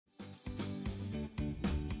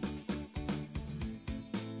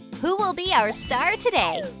Who will be our star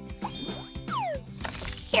today?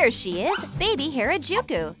 Here she is, baby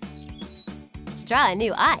Harajuku. Draw a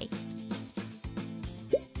new eye.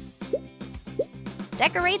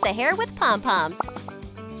 Decorate the hair with pom-poms.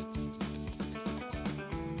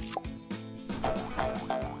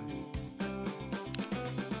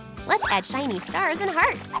 Let's add shiny stars and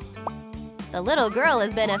hearts. The little girl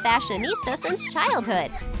has been a fashionista since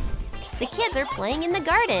childhood. The kids are playing in the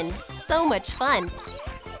garden. So much fun.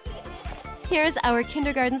 Here's our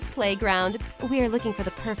kindergarten's playground. We are looking for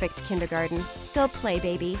the perfect kindergarten. Go play,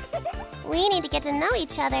 baby. We need to get to know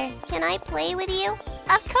each other. Can I play with you?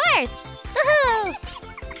 Of course! Woohoo!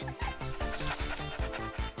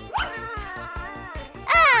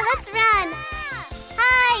 Let's run!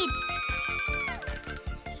 Hide!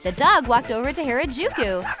 The dog walked over to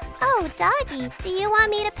Harajuku. Oh, doggy, do you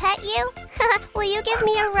want me to pet you? Will you give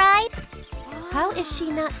me a ride? How is she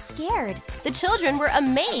not scared? The children were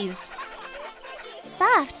amazed.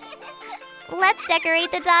 Soft. Let's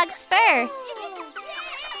decorate the dog's fur.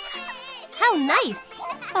 How nice!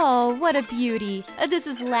 Oh, what a beauty. This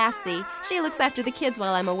is Lassie. She looks after the kids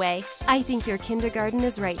while I'm away. I think your kindergarten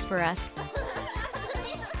is right for us.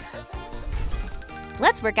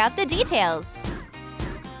 Let's work out the details.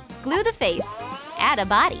 Glue the face. Add a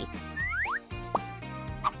body.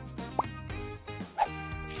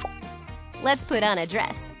 Let's put on a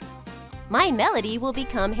dress. My Melody will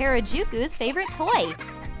become Harajuku's favorite toy.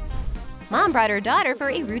 Mom brought her daughter for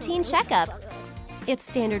a routine checkup. It's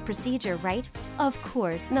standard procedure, right? Of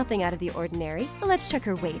course, nothing out of the ordinary. Let's check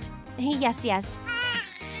her weight. Yes, yes.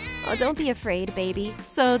 Oh, don't be afraid, baby.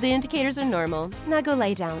 So the indicators are normal. Now go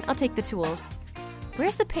lay down. I'll take the tools.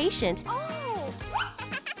 Where's the patient?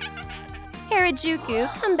 Harajuku,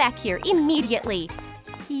 come back here immediately.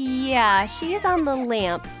 Yeah, she is on the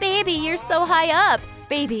lamp. Baby, you're so high up.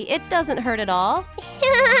 Baby, it doesn't hurt at all.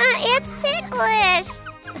 It's ticklish.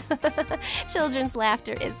 Children's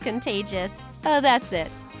laughter is contagious. Oh, that's it.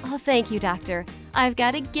 Oh, thank you, doctor. I've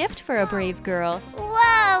got a gift for a brave girl.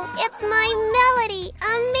 Whoa, it's my Melody.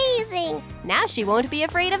 Amazing. Now she won't be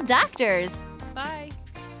afraid of doctors. Bye.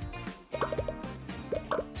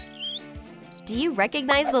 Do you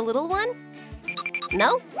recognize the little one?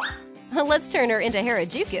 No? Let's turn her into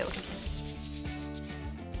Harajuku.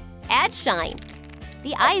 Add shine.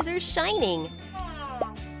 The eyes are shining.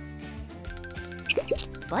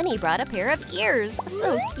 Bunny brought a pair of ears.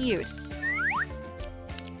 So cute.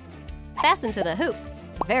 Fasten to the hoop.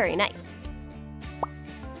 Very nice.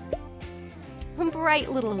 Bright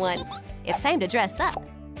little one. It's time to dress up.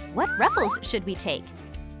 What ruffles should we take?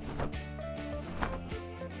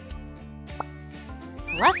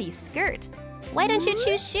 Fluffy skirt. Why don't you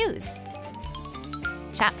choose shoes?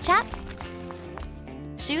 Chop chop.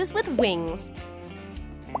 Shoes with wings.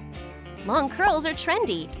 Long curls are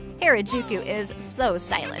trendy. Harajuku is so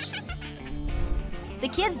stylish. The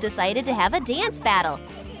kids decided to have a dance battle.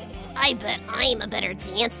 I bet I'm a better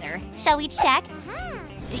dancer. Shall we check?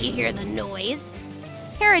 Do you hear the noise?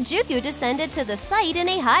 Harajuku descended to the site in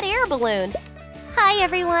a hot air balloon. Hi,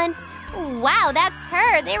 everyone. Wow, that's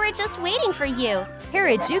her. They were just waiting for you.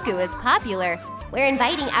 Harajuku is popular. We're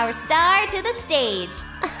inviting our star to the stage.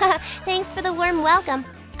 Thanks for the warm welcome.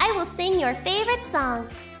 I will sing your favorite song.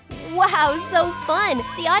 Wow, so fun!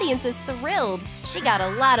 The audience is thrilled. She got a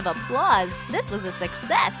lot of applause. This was a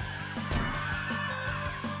success.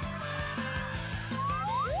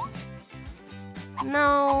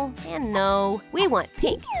 No, and no. We want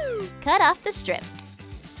pink. Cut off the strip.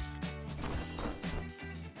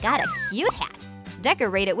 Got a cute hat.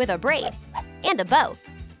 Decorate it with a braid and a bow.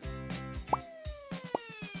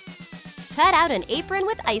 Cut out an apron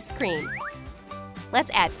with ice cream.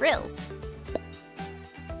 Let's add frills.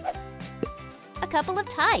 A couple of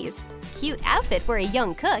ties. Cute outfit for a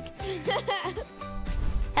young cook.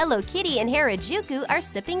 Hello Kitty and Harajuku are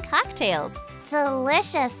sipping cocktails.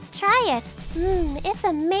 Delicious. Try it. It's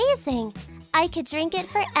amazing. I could drink it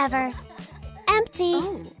forever. Empty.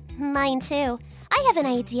 Oh. Mine too. I have an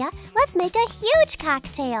idea. Let's make a huge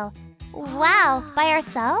cocktail. Wow, by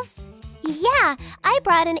ourselves? Yeah, I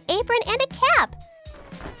brought an apron and a cap.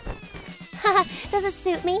 Does it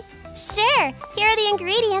suit me? Sure, here are the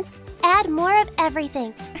ingredients. Add more of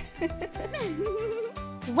everything.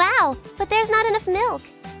 Wow, but there's not enough milk.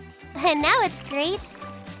 And now it's great.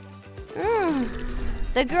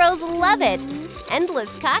 The girls love it.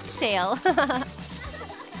 Endless cocktail.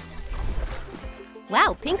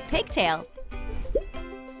 Wow, pink pigtail.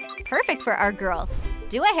 Perfect for our girl.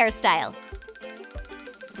 Do a hairstyle.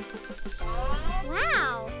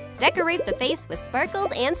 Wow. Decorate the face with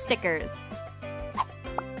sparkles and stickers.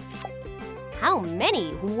 How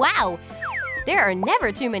many? Wow! There are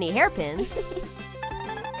never too many hairpins.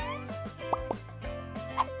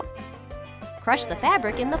 Crush the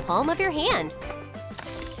fabric in the palm of your hand.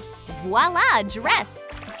 Voila, dress!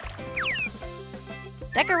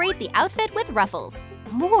 Decorate the outfit with ruffles.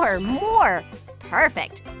 More!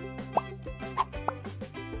 Perfect!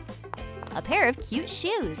 A pair of cute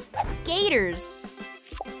shoes. Gaiters!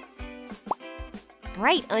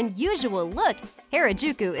 Bright, unusual look.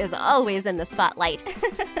 Harajuku is always in the spotlight.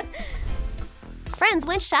 Friends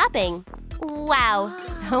went shopping. Wow,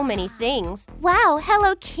 so many things. Wow,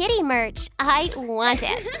 Hello Kitty merch. I want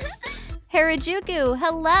it. Harajuku,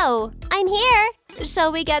 hello. I'm here.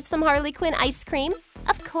 Shall we get some Harley Quinn ice cream?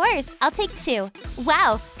 Of course, I'll take 2.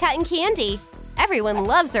 Wow, cotton candy. Everyone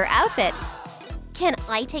loves her outfit. Can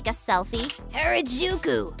I take a selfie?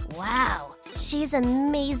 Harajuku, wow. She's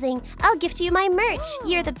amazing. I'll gift you my merch.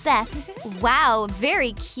 You're the best. Wow,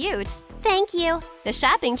 very cute. Thank you. The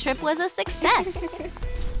shopping trip was a success.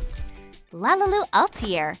 Lalilu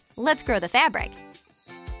Altier. Let's grow the fabric.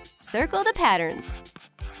 Circle the patterns.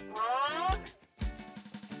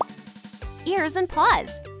 Ears and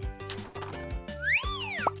paws.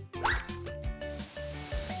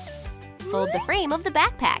 Fold the frame of the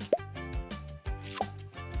backpack.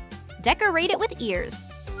 Decorate it with ears.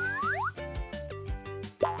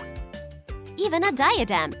 Even a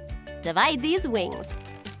diadem. Divide these wings.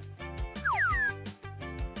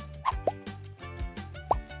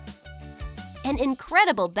 An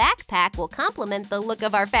incredible backpack will complement the look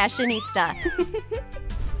of our fashionista.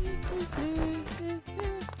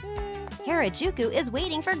 Harajuku is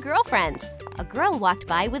waiting for girlfriends. A girl walked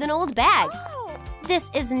by with an old bag. This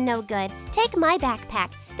is no good. Take my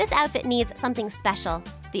backpack. This outfit needs something special.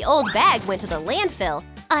 The old bag went to the landfill.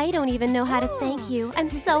 I don't even know how to thank you. I'm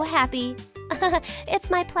so happy.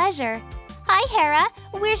 It's my pleasure. Hi, Hera.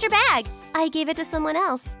 Where's your bag? I gave it to someone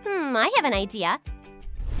else. I have an idea.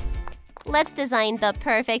 Let's design the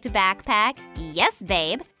perfect backpack. Yes,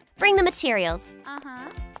 babe. Bring the materials.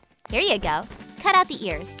 Here you go. Cut out the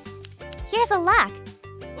ears. Here's a lock.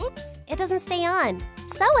 Oops. It doesn't stay on.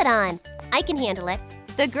 Sew it on. I can handle it.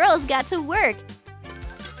 The girls got to work.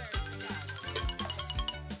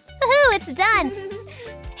 Woohoo, it's done.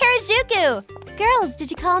 Harajuku! Girls,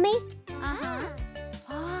 did you call me?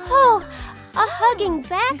 Oh, a hugging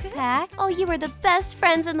backpack. Oh, you were the best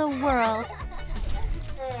friends in the world.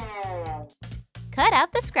 Cut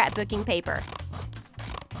out the scrapbooking paper.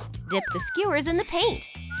 Dip the skewers in the paint.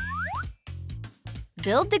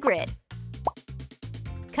 Build the grid.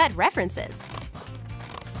 Cut references.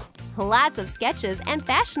 Lots of sketches and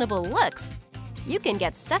fashionable looks. You can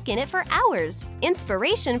get stuck in it for hours.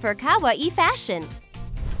 Inspiration for kawaii fashion.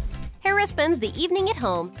 Hera spends the evening at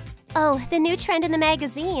home. Oh, the new trend in the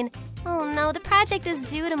magazine. Oh no, the project is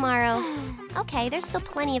due tomorrow. Okay, there's still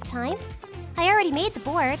plenty of time. I already made the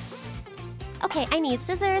board. Okay, I need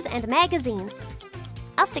scissors and magazines.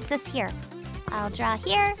 I'll stick this here. I'll draw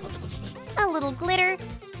here. A little glitter.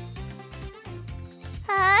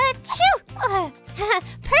 Achoo!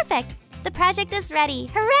 Perfect! The project is ready.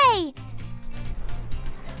 Hooray!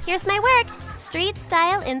 Here's my work. Street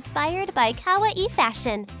style inspired by kawaii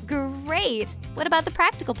fashion. Great! What about the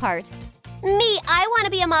practical part? Me, I want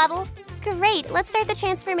to be a model. Great, let's start the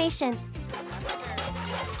transformation.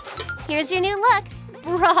 Here's your new look.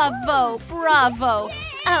 Bravo, bravo.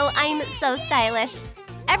 Oh, I'm so stylish.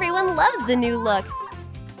 Everyone loves the new look.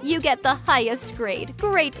 You get the highest grade.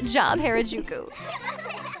 Great job, Harajuku.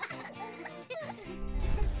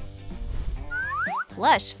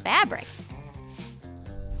 Plush fabric.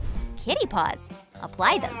 Kitty paws.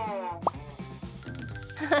 Apply them.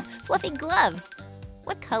 Fluffy gloves.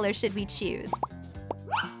 What color should we choose?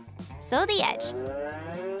 Sew the edge.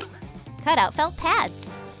 Cut out felt pads.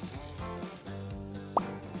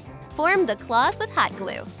 Form the claws with hot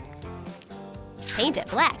glue. Paint it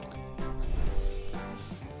black.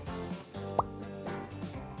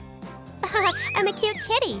 I'm a cute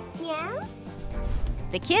kitty. Yeah?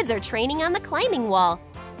 The kids are training on the climbing wall.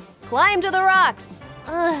 Climb to the rocks.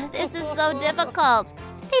 Ugh, this is so difficult.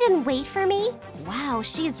 They didn't wait for me. Wow,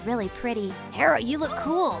 she's really pretty. Hera, you look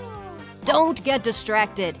cool. Don't get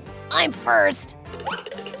distracted. I'm first.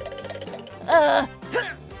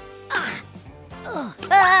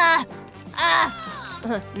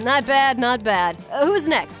 Not bad, not bad. Who's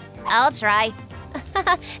next? I'll try.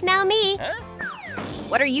 Now me. Huh?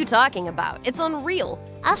 What are you talking about? It's unreal.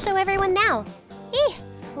 I'll show everyone now.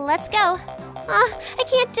 Let's go. I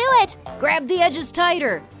can't do it. Grab the edges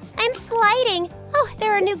tighter. I'm sliding. Oh,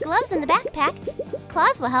 there are new gloves in the backpack.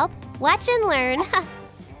 Claws will help. Watch and learn.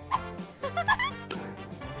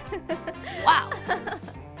 Wow.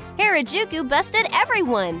 Harajuku busted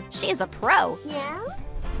everyone. She is a pro. Yeah?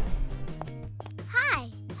 Hi.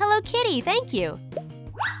 Hello Kitty, thank you.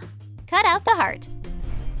 Cut out the heart.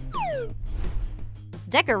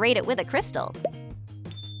 Decorate it with a crystal.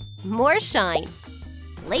 More shine.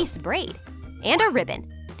 Lace braid. And a ribbon.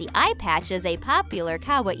 The eye patch is a popular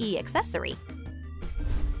kawaii accessory.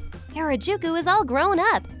 Harajuku is all grown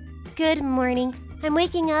up. Good morning. I'm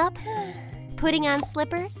waking up. Putting on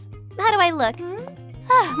slippers. How do I look?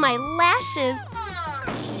 Ah, my lashes.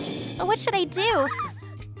 What should I do?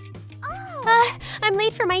 I'm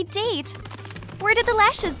late for my date. Where did the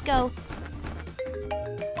lashes go?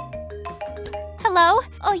 Hello?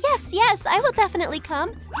 Oh, yes, I will definitely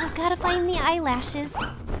come. I've got to find the eyelashes.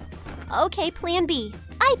 Okay, plan B.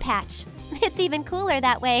 Eye patch. It's even cooler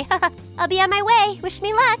that way. I'll be on my way. Wish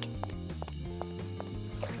me luck.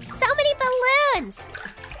 So many balloons!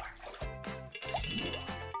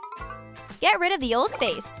 Get rid of the old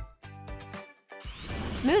face.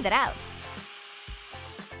 Smooth it out.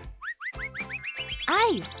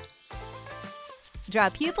 Eyes. Draw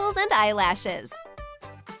pupils and eyelashes.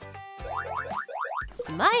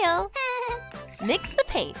 Smile. Mix the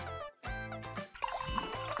paint.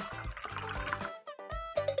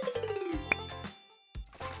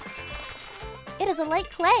 It is a light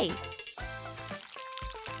clay.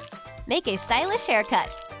 Make a stylish haircut.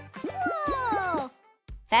 Whoa!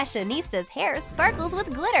 Fashionista's hair sparkles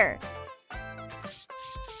with glitter.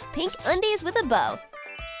 Pink undies with a bow.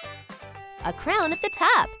 A crown at the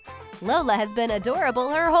top. Lola has been adorable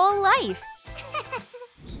her whole life.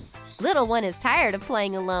 Little one is tired of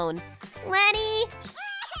playing alone. Lenny!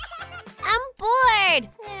 I'm bored!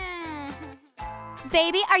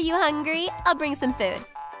 Baby, are you hungry? I'll bring some food.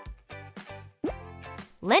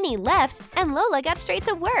 Lenny left and Lola got straight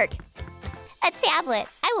to work. A tablet.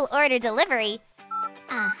 I will order delivery.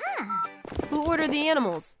 Who ordered the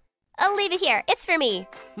animals? I'll leave it here. It's for me.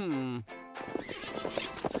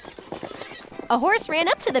 A horse ran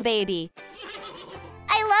up to the baby.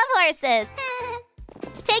 I love horses.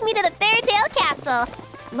 Take me to the fairy tale castle.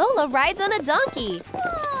 Lola rides on a donkey.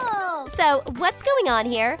 Whoa! So, what's going on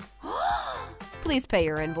here? Please pay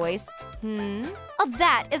your invoice. Oh,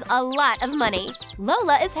 that is a lot of money.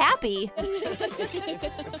 Lola is happy.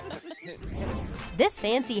 This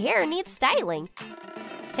fancy hair needs styling.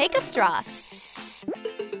 Take a straw.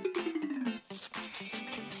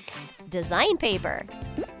 Design paper.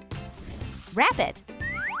 Wrap it.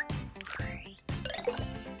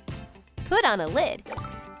 Put on a lid.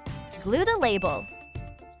 Glue the label.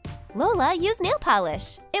 Lola, use nail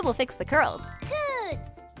polish. It will fix the curls. Good.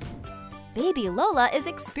 Baby Lola is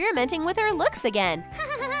experimenting with her looks again.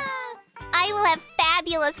 I will have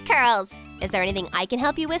fabulous curls. Is there anything I can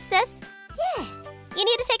help you with, sis? Yes. You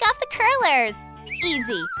need to take off the curlers.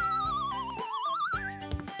 Easy.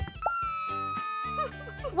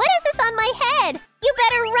 What is this on my head? You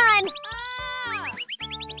better run.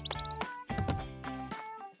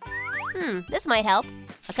 This might help.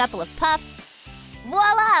 A couple of puffs.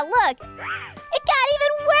 Voila, look! It got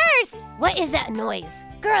even worse. What is that noise?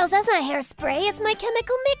 Girls, that's not hairspray. It's my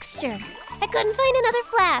chemical mixture. I couldn't find another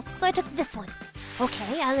flask, so I took this one.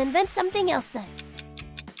 Okay, I'll invent something else then.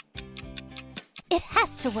 It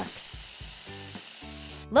has to work.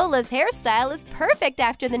 Lola's hairstyle is perfect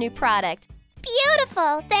after the new product.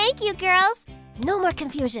 Beautiful. Thank you, girls. No more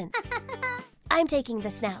confusion. I'm taking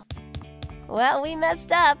this now. Well, we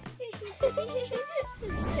messed up.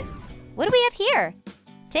 What do we have here?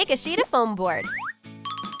 Take a sheet of foam board.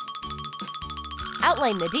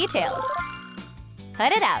 Outline the details.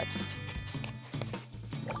 Cut it out.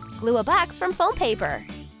 Glue a box from foam paper.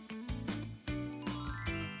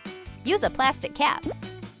 Use a plastic cap.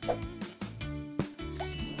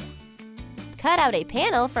 Cut out a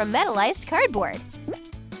panel from metallized cardboard.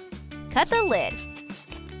 Cut the lid.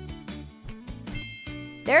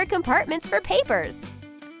 There are compartments for papers.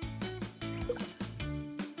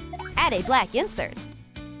 Add a black insert.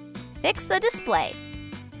 Fix the display.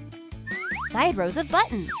 Side rows of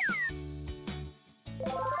buttons.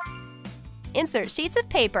 Insert sheets of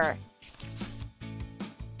paper.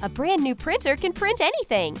 A brand new printer can print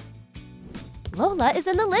anything. Lola is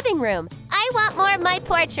in the living room. I want more of my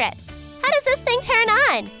portraits. How does this thing turn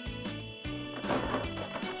on?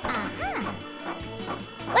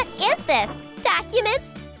 What is this?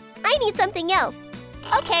 Documents? I need something else.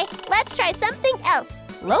 Okay, let's try something else.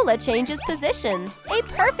 Lola changes positions. A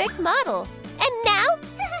perfect model. And now?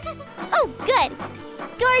 Oh, good.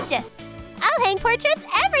 Gorgeous. I'll hang portraits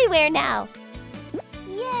everywhere now.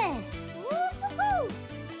 Yes. Woo-hoo-hoo.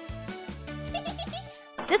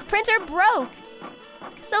 This printer broke.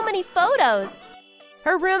 So many photos.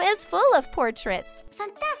 Her room is full of portraits.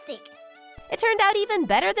 Fantastic! It turned out even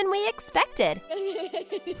better than we expected.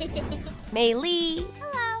 Mei Li,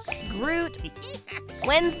 Hello. Groot,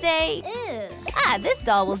 Wednesday. Ew. Ah, this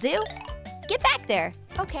doll will do. Get back there.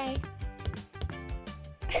 Okay.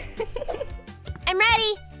 I'm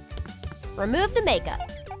ready. Remove the makeup.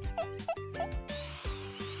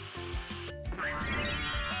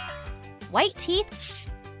 White teeth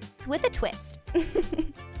with a twist.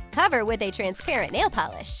 Cover with a transparent nail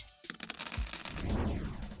polish.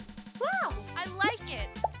 Wow, I like it.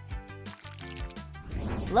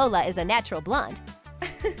 Lola is a natural blonde.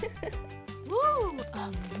 Woo,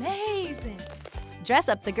 amazing. Dress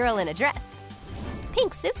up the girl in a dress.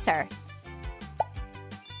 Pink suits her.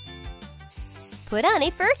 Put on a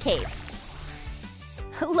fur cape.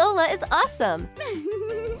 Lola is awesome.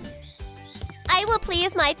 I will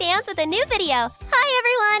please my fans with a new video. Hi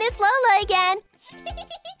everyone, it's Lola again.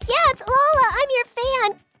 Yeah, it's Lola, I'm your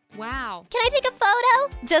fan. Wow. Can I take a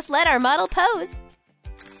photo? Just let our model pose.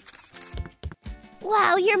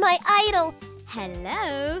 Wow, you're my idol.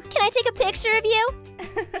 Hello. Can I take a picture of you?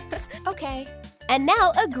 Okay. And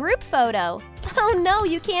now a group photo. Oh no,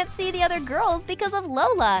 you can't see the other girls because of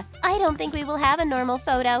Lola. I don't think we will have a normal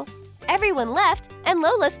photo. Everyone left and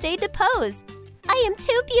Lola stayed to pose. I am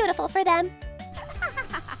too beautiful for them.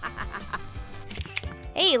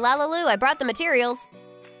 Hey, Lalilu, I brought the materials.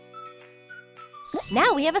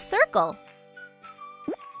 Now we have a circle.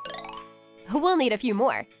 We'll need a few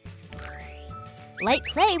more. Light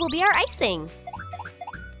clay will be our icing.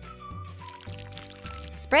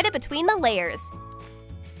 Spread it between the layers.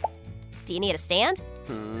 Do you need a stand?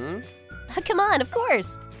 Come on, of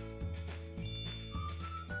course.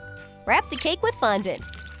 Wrap the cake with fondant.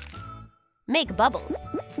 Make bubbles.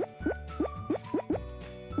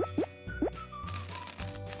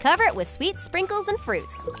 Cover it with sweet sprinkles and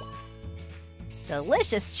fruits.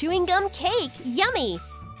 Delicious chewing gum cake! Yummy!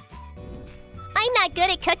 I'm not good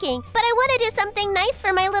at cooking, but I want to do something nice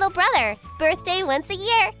for my little brother. Birthday once a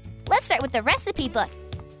year. Let's start with the recipe book.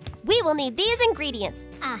 We will need these ingredients.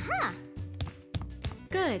 Aha!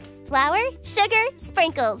 Good. Flour, sugar,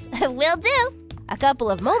 sprinkles. Will do. A couple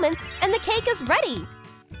of moments and the cake is ready!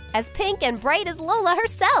 As pink and bright as Lola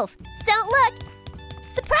herself! Don't look.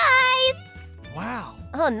 Surprise! Wow.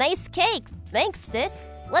 Oh, nice cake! Thanks, sis.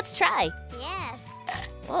 Let's try. Yes.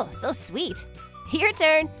 Oh, so sweet. Your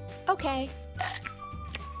turn. Okay.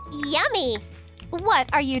 Yummy.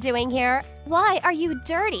 What are you doing here? Why are you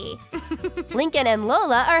dirty? Lincoln and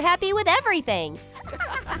Lola are happy with everything.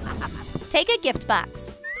 Take a gift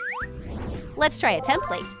box. Let's try a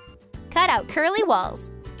template. Cut out curly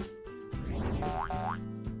walls.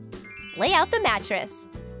 Lay out the mattress.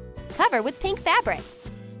 Cover with pink fabric.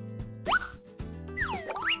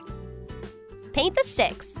 Paint the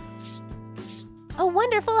sticks. A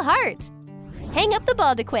wonderful heart. Hang up the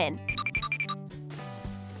baldaquin.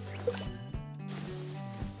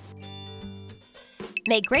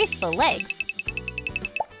 Make graceful legs.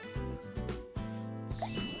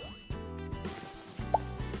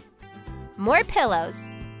 More pillows.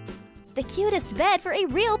 The cutest bed for a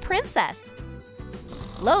real princess.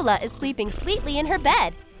 Lola is sleeping sweetly in her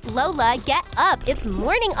bed. Lola, get up. It's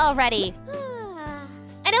morning already.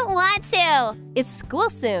 I don't want to. It's school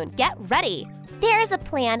soon. Get ready. There is a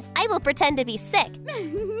plan. I will pretend to be sick.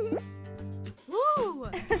 Woo!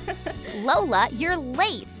 Lola, you're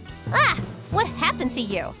late. Ah, what happened to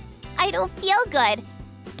you? I don't feel good.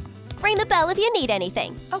 Ring the bell if you need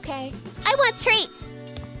anything. Okay. I want treats.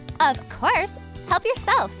 Of course. Help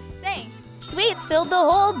yourself. Thanks. Sweets filled the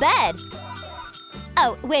whole bed.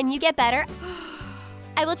 Oh, when you get better,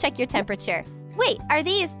 I will check your temperature. Wait, are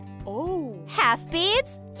these Oh. half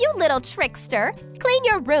beads? You little trickster. Clean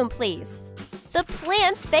your room, please. The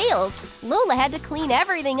plan failed. Lola had to clean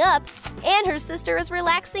everything up, and her sister is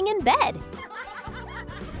relaxing in bed.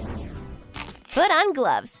 Put on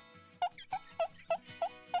gloves.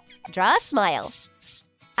 Draw a smile.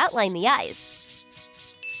 Outline the eyes.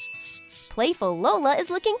 Playful Lola is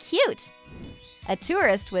looking cute. A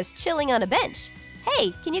tourist was chilling on a bench.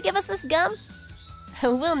 Hey, can you give us this gum?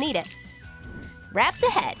 We'll need it. Wrap the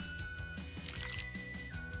head.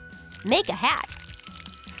 Make a hat.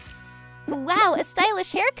 Wow, a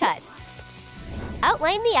stylish haircut.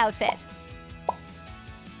 Outline the outfit.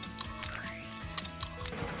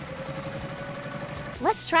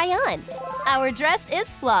 Let's try on. Our dress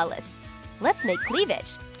is flawless. Let's make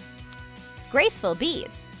cleavage. Graceful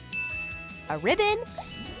beads. A ribbon.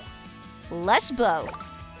 Lush bow.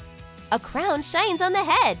 A crown shines on the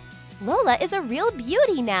head. Lola is a real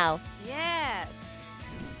beauty now. Yes.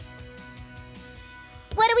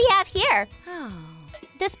 What do we have here? Oh.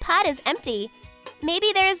 This pot is empty.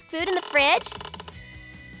 Maybe there's food in the fridge?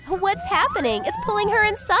 What's happening? It's pulling her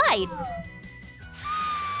inside.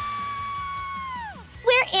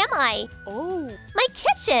 Where am I? Oh. My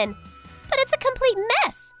kitchen! But it's a complete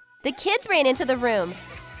mess! The kids ran into the room.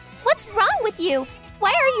 What's wrong with you?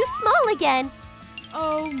 Why are you small again?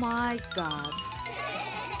 Oh my God.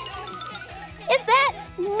 Is that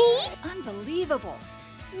me? Unbelievable.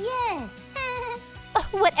 Yes. Oh,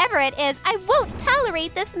 whatever it is, I won't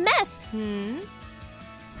tolerate this mess.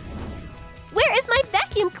 Where is my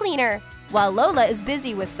vacuum cleaner? While Lola is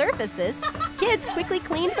busy with surfaces, kids quickly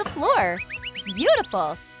cleaned the floor.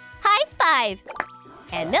 Beautiful! High five!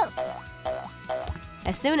 And milk.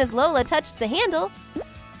 As soon as Lola touched the handle,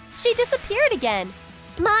 she disappeared again.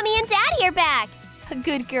 Mommy and Daddy are back!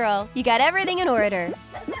 Good girl, you got everything in order.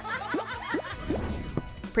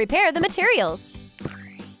 Prepare the materials.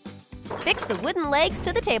 Fix the wooden legs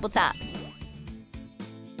to the tabletop.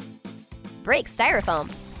 Break styrofoam.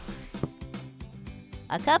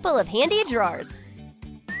 A couple of handy drawers.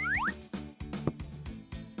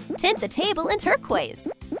 Tint the table in turquoise.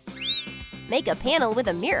 Make a panel with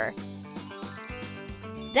a mirror.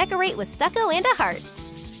 Decorate with stucco and a heart.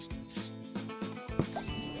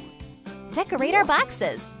 Decorate our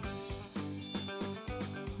boxes.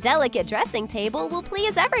 Delicate dressing table will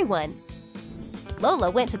please everyone. Lola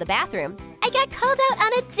went to the bathroom. I got called out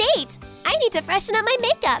on a date! I need to freshen up my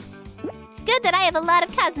makeup. Good that I have a lot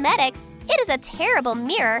of cosmetics. It is a terrible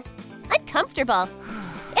mirror. Uncomfortable.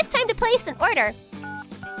 It's time to place an order.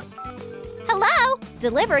 Hello?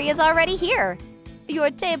 Delivery is already here. Your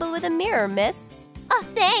table with a mirror, miss. Oh,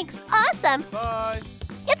 thanks. Awesome. Bye.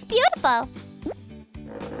 It's beautiful.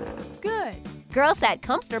 Good. Girl sat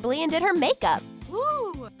comfortably and did her makeup.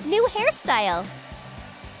 Woo. New hairstyle.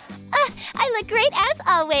 I look great as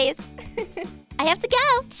always. I have to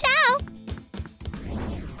go. Ciao.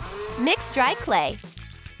 Mix dry clay.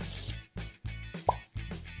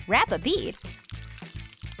 Wrap a bead.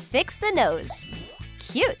 Fix the nose.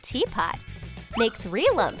 Cute teapot. Make 3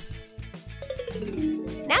 lumps.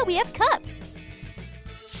 Now we have cups.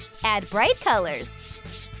 Add bright colors.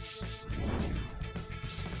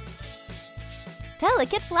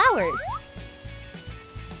 Delicate flowers.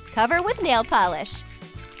 Cover with nail polish.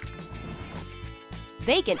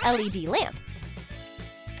 Bake an LED lamp.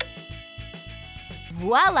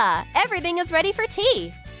 Voila! Everything is ready for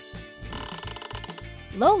tea.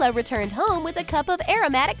 Lola returned home with a cup of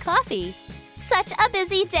aromatic coffee. Such a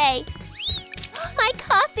busy day. My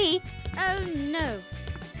coffee. Oh no.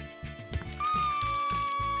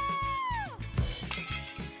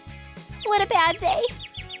 What a bad day.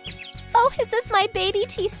 Oh, is this my baby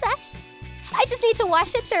tea set? I just need to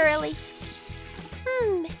wash it thoroughly.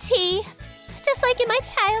 Tea. Just like in my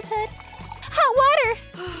childhood. Hot water.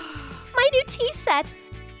 My new tea set.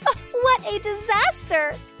 Oh, what a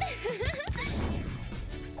disaster.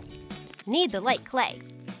 Knead the light clay.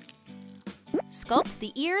 Sculpt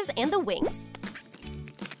the ears and the wings.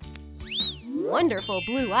 Wonderful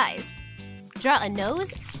blue eyes. Draw a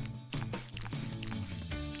nose.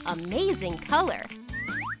 Amazing color.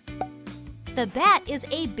 The bat is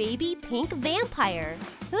a baby pink vampire.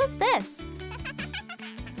 Who's this?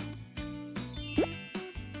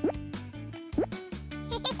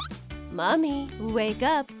 Mommy, wake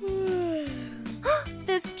up.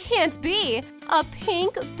 This can't be! A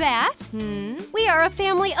pink bat? We are a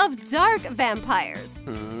family of dark vampires.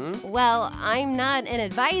 Well, I'm not an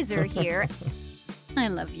advisor here. I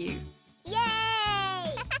love you.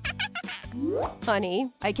 Yay!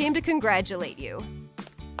 Honey, I came to congratulate you.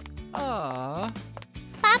 Ah.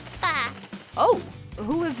 Papa. Oh,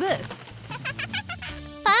 who is this?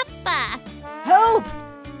 Papa. Help!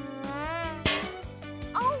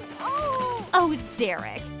 Oh. Oh,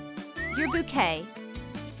 Derek. Your bouquet.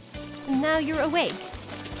 Now you're awake.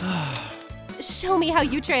 Show me how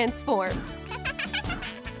you transform.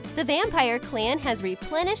 The vampire clan has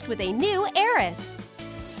replenished with a new heiress.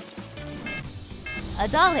 A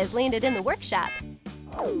doll has landed in the workshop.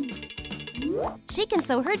 She can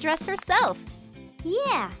sew her dress herself.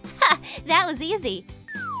 Yeah. Ha! That was easy.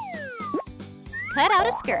 Cut out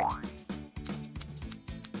a skirt.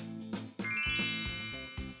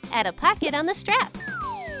 Add a pocket on the straps.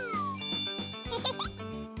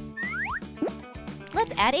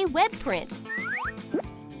 Let's add a web print.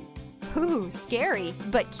 Ooh, scary,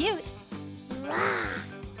 but cute.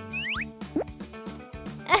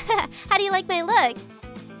 How do you like my look?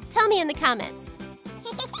 Tell me in the comments.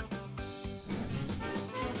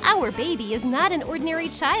 Our baby is not an ordinary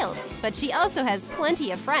child, but she also has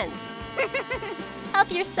plenty of friends.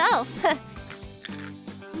 Help yourself.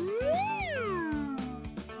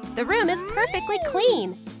 The room is perfectly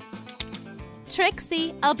clean.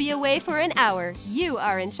 Trixie, I'll be away for an hour. You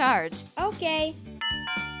are in charge. Okay.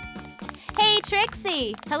 Hey,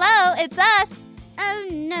 Trixie! Hello, it's us! Oh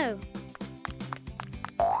no.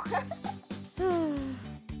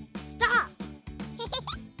 Stop!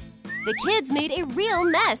 The kids made a real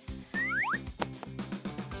mess.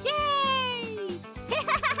 Yay!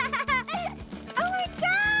 Oh my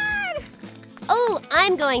god! Oh,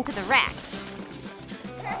 I'm going to the rack.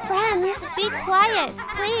 Friends, be quiet.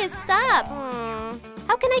 Please stop.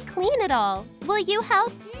 How can I clean it all? Will you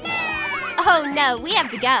help? Oh no, we have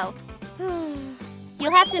to go.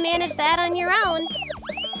 You'll have to manage that on your own.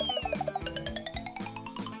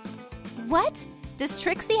 What? Does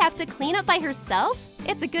Trixie have to clean up by herself?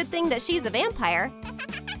 It's a good thing that she's a vampire.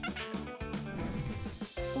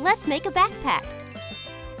 Let's make a backpack.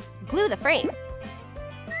 Glue the frame.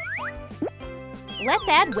 Let's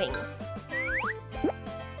add wings.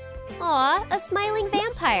 Aw, a smiling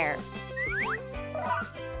vampire.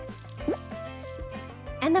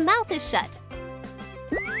 And the mouth is shut.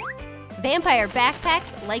 Vampire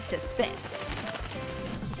backpacks like to spit.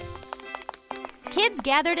 Kids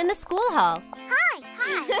gathered in the school hall. Hi,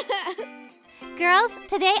 hi. Girls,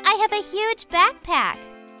 today I have a huge backpack.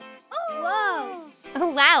 Whoa! Oh,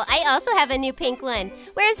 wow, I also have a new pink one.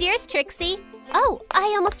 Where's yours, Trixie? Oh,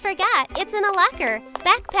 I almost forgot. It's in a locker.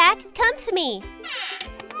 Backpack, come to me.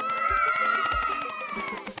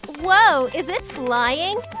 Whoa, is it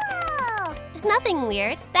flying? Oh. Nothing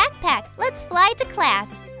weird. Backpack, let's fly to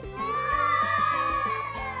class.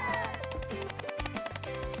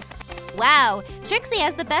 Wow, Trixie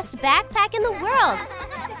has the best backpack in the world.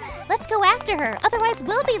 Let's go after her, otherwise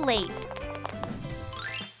we'll be late.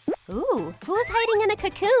 Ooh, who's hiding in a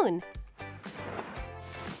cocoon?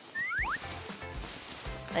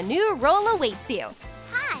 A new role awaits you.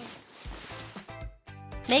 Hi.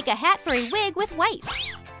 Make a hat for a wig with whites.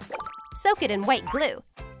 Soak it in white glue.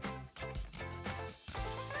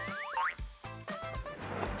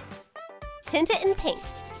 Tint it in pink.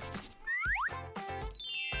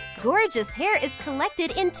 Gorgeous hair is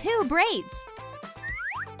collected in 2 braids.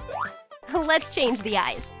 Let's change the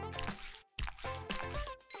eyes.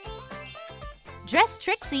 Dress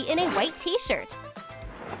Trixie in a white t-shirt.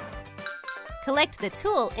 Collect the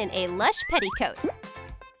tulle in a lush petticoat.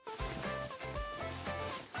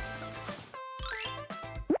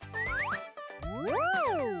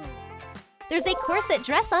 There's a corset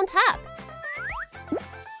dress on top.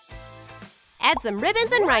 Add some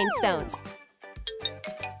ribbons and rhinestones.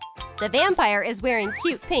 The vampire is wearing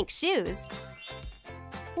cute pink shoes.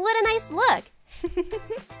 What a nice look!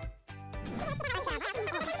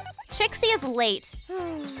 Trixie is late.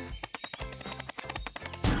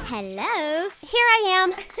 Hello? Here I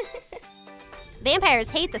am. Vampires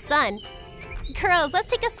hate the sun. Girls, let's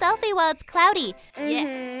take a selfie while it's cloudy.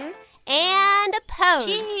 Yes. And a pose.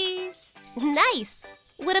 Cheese! Nice.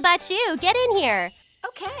 What about you? Get in here.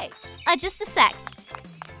 Okay. Just a sec.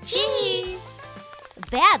 Cheese!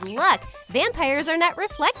 Bad luck. Vampires are not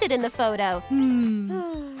reflected in the photo.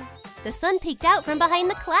 The sun peeked out from behind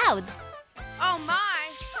the clouds. Oh my!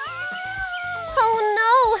 Oh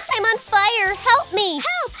no! I'm on fire! Help me!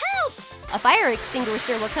 Help! Help! A fire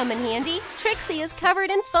extinguisher will come in handy. Trixie is covered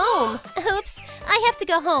in foam. Oops, I have to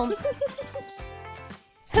go home.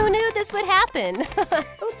 Who knew this would happen?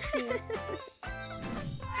 Oopsie.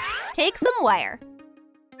 Take some wire.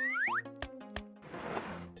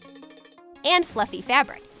 And fluffy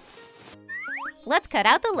fabric. Let's cut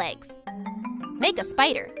out the legs. Make a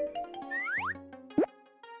spider.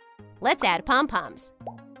 Let's add pompoms.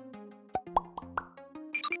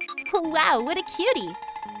 Wow, what a cutie!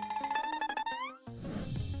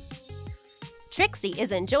 Trixie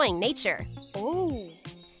is enjoying nature. Oh.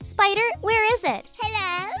 Spider, where is it?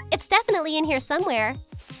 Hello. It's definitely in here somewhere.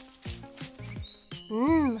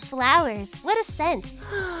 Flowers. What a scent.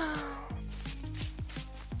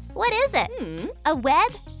 What is it? A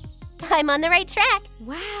web? I'm on the right track.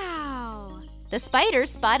 Wow. The spider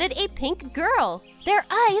spotted a pink girl. Their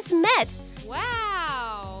eyes met.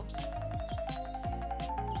 Wow.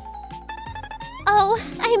 Oh,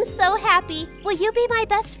 I'm so happy. Will you be my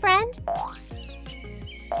best friend?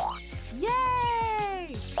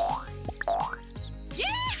 Yay!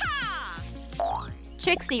 Yeehaw!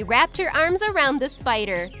 Trixie wrapped her arms around the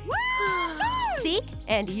spider. Seek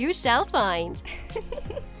and you shall find.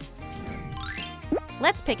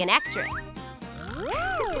 Let's pick an actress.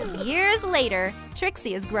 Years later,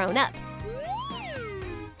 Trixie is grown up.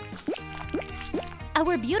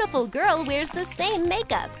 Our beautiful girl wears the same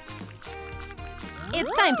makeup.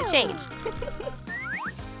 It's time to change.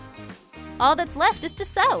 All that's left is to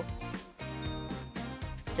sew.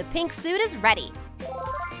 The pink suit is ready.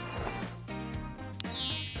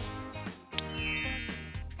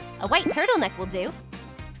 A white turtleneck will do.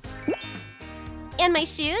 And my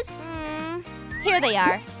shoes? Here they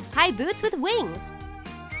are. High boots with wings.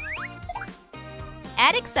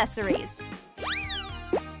 Add accessories.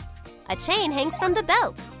 A chain hangs from the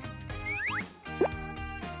belt.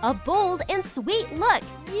 A bold and sweet look.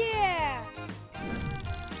 Yeah!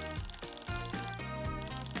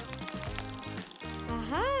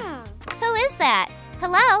 Aha! Who is that?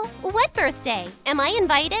 Hello? What birthday? Am I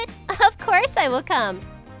invited? Of course I will come.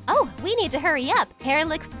 Oh, we need to hurry up. Hair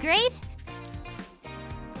looks great.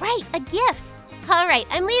 Right, a gift. All right,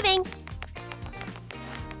 I'm leaving.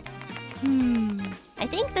 I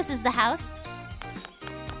think this is the house.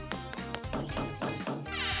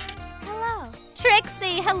 Hello.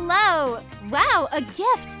 Trixie, hello! Wow, a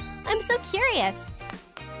gift! I'm so curious.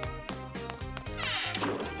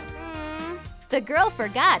 The girl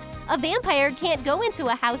forgot. A vampire can't go into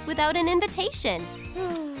a house without an invitation.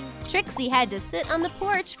 Trixie had to sit on the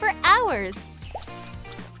porch for hours.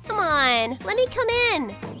 Come on, let me come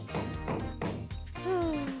in.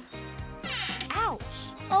 Ouch!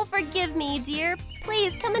 Oh, forgive me, dear.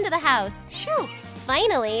 Please come into the house. Phew,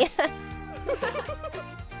 finally.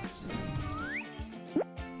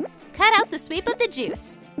 Cut out the sweep of the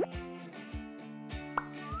juice.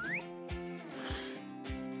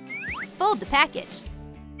 Fold the package.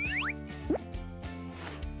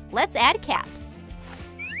 Let's add caps.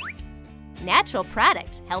 Natural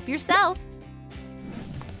product. Help yourself.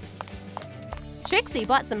 Trixie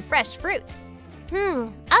bought some fresh fruit.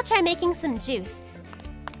 I'll try making some juice.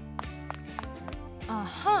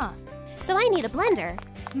 Uh-huh. So I need a blender.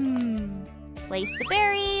 Place the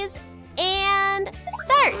berries and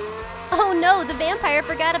start. Oh no, the vampire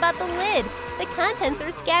forgot about the lid. The contents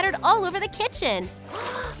are scattered all over the kitchen.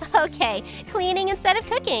 Okay, cleaning instead of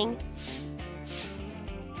cooking.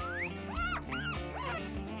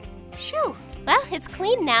 Phew. Well, it's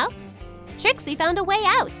clean now. Trixie found a way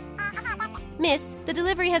out. Miss, the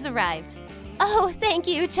delivery has arrived. Oh, thank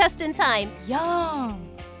you, just in time. Yum!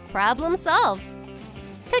 Problem solved.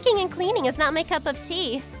 Cooking and cleaning is not my cup of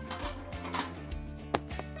tea.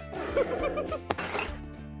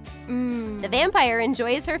 The vampire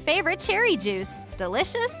enjoys her favorite cherry juice.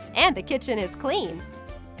 Delicious, and the kitchen is clean.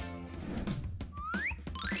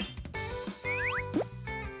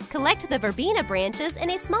 Collect the verbena branches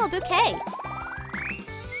in a small bouquet.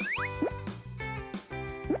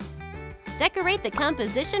 Decorate the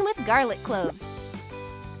composition with garlic cloves.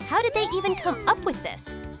 How did they even come up with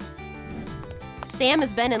this? Sam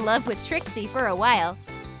has been in love with Trixie for a while.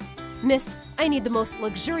 Miss, I need the most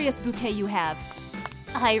luxurious bouquet you have.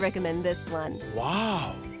 I recommend this one.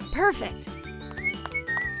 Wow. Perfect.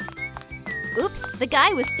 Oops, the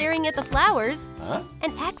guy was staring at the flowers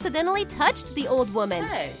and accidentally touched the old woman.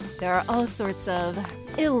 Hey. There are all sorts of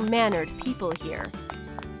ill-mannered people here.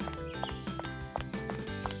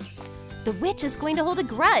 The witch is going to hold a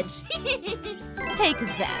grudge. Take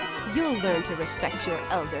that. You'll learn to respect your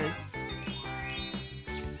elders.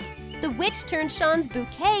 The witch turned Sean's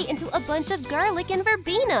bouquet into a bunch of garlic and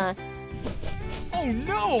verbena. Oh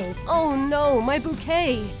no! Oh no, my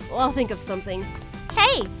bouquet. Well, I'll think of something.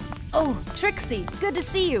 Hey! Oh, Trixie, good to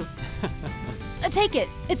see you. Take it.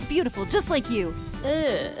 It's beautiful, just like you.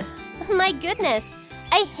 Ugh. My goodness,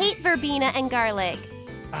 I hate verbena and garlic.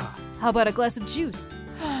 How about a glass of juice?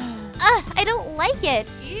 I don't like it.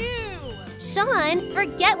 Ew! Sean,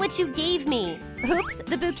 forget what you gave me. Oops,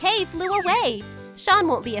 the bouquet flew away. Sean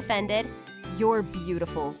won't be offended. You're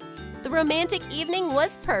beautiful. The romantic evening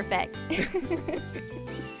was perfect.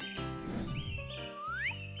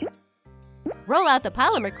 Roll out the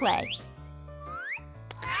polymer clay.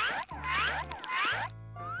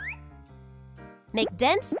 Make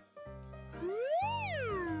dents.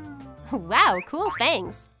 Wow, cool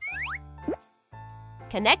fangs.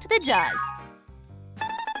 Connect the jaws.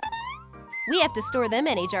 We have to store them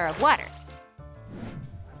in a jar of water.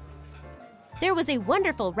 There was a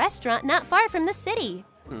wonderful restaurant not far from the city.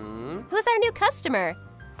 Who's our new customer?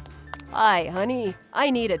 Hi, honey. I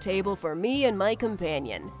need a table for me and my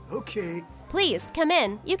companion. Okay. Please, come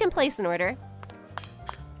in. You can place an order.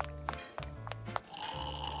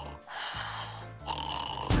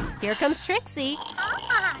 Here comes Trixie.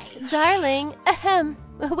 Hi. Darling,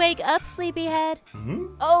 wake up, sleepyhead.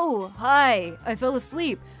 Oh, hi. I fell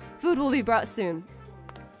asleep. Food will be brought soon.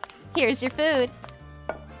 Here's your food.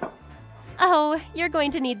 Oh, you're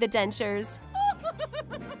going to need the dentures.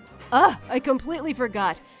 I completely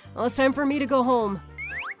forgot. Well, it's time for me to go home.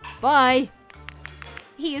 Bye.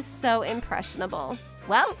 He is so impressionable.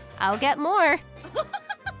 Well, I'll get more.